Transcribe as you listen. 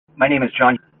My name is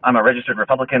John. I'm a registered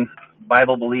Republican,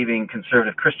 Bible-believing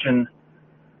conservative Christian,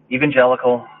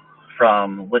 evangelical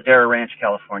from Ladera Ranch,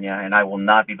 California, and I will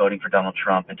not be voting for Donald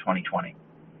Trump in 2020.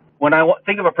 When I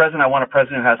think of a president, I want a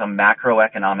president who has a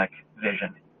macroeconomic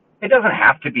vision. It doesn't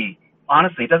have to be,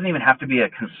 honestly, it doesn't even have to be a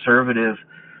conservative,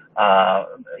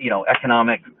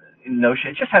 economic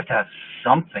notion. It just has to have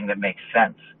something that makes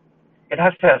sense. It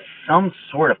has to have some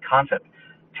sort of concept.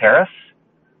 Tariffs,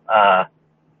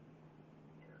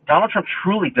 Donald Trump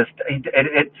truly does.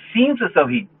 It seems as though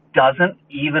he doesn't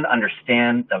even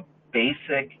understand the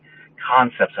basic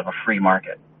concepts of a free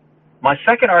market. My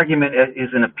second argument is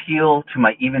an appeal to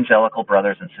my evangelical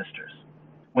brothers and sisters.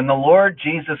 When the Lord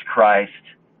Jesus Christ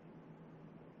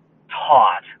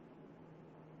taught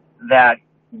that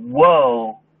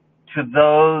woe to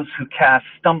those who cast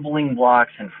stumbling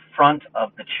blocks in front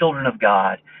of the children of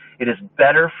God, it is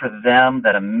better for them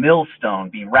that a millstone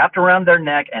be wrapped around their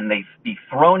neck and they be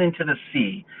thrown into the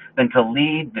sea than to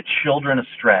lead the children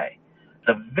astray.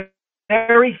 The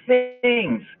very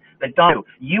things that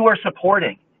you are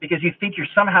supporting because you think you're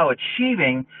somehow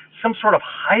achieving some sort of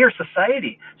higher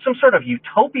society, some sort of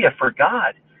utopia for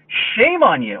God. Shame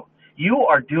on you. You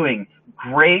are doing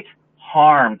great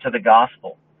harm to the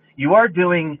gospel. You are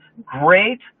doing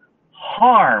great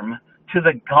harm to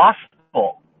the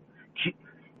gospel.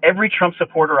 Every Trump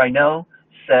supporter I know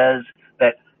says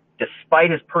that despite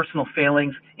his personal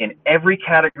failings in every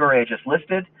category I just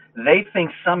listed, they think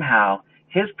somehow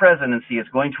his presidency is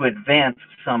going to advance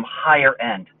some higher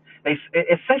end.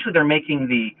 Essentially, they're making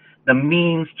the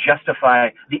means justify,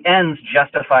 the ends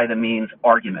justify the means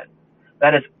argument.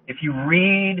 That is, if you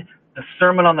read the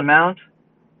Sermon on the Mount,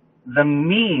 the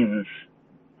means,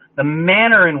 the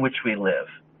manner in which we live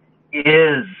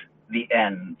is the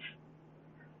ends.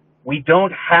 We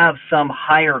don't have some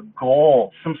higher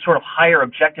goal, some sort of higher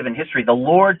objective in history. The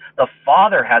Lord, the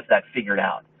Father has that figured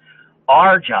out.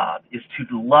 Our job is to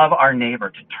love our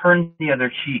neighbor, to turn the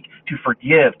other cheek, to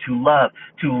forgive, to love,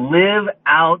 to live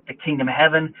out the kingdom of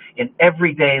heaven in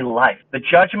everyday life. The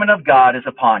judgment of God is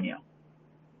upon you.